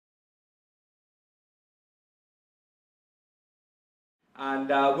And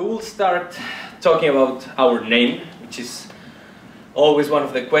we will start talking about our name, which is always one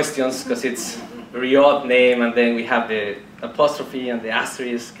of the questions because it's a very odd name, and then we have the apostrophe and the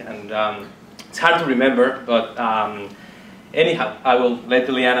asterisk, and it's hard to remember, but anyhow, I will let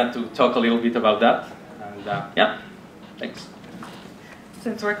Eliana to talk a little bit about that. And yeah, thanks.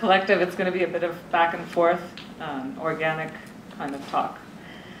 Since we're collective, it's going to be a bit of back and forth, organic kind of talk.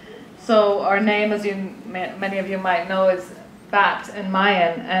 So our name, as many of you might know, is Bat in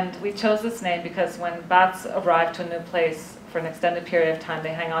Mayan, and we chose this name because when bats arrive to a new place for an extended period of time, they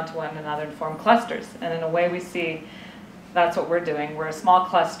hang on to one another and form clusters. And in a way, we see that's what we're doing. We're a small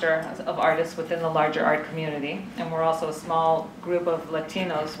cluster of artists within the larger art community, and we're also a small group of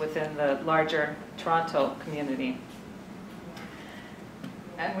Latinos within the larger Toronto community.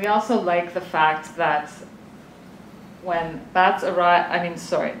 And we also like the fact that when bats arrive,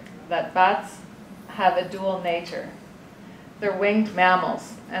 that bats have a dual nature. They're winged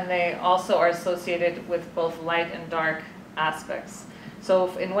mammals, and they also are associated with both light and dark aspects.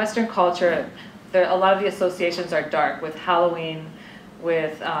 So in Western culture, a lot of the associations are dark, with Halloween,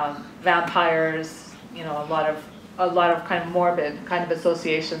 with vampires, you know, a lot of kind of morbid kind of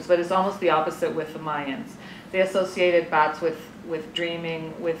associations, but it's almost the opposite with the Mayans. They associated bats with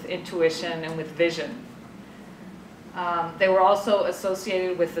dreaming, with intuition, and with vision. They were also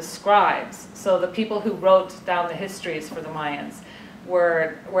associated with the scribes. So the people who wrote down the histories for the Mayans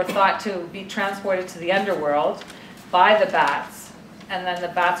were thought to be transported to the underworld by the bats, and then the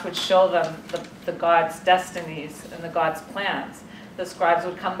bats would show them the gods' destinies and the gods' plans. The scribes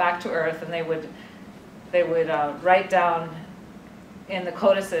would come back to Earth, and they would write down in the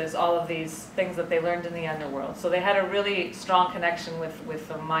codices all of these things that they learned in the underworld. So they had a really strong connection with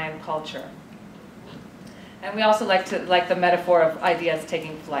the Mayan culture. And we also like the metaphor of ideas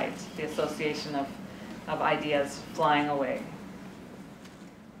taking flight, the association of ideas flying away.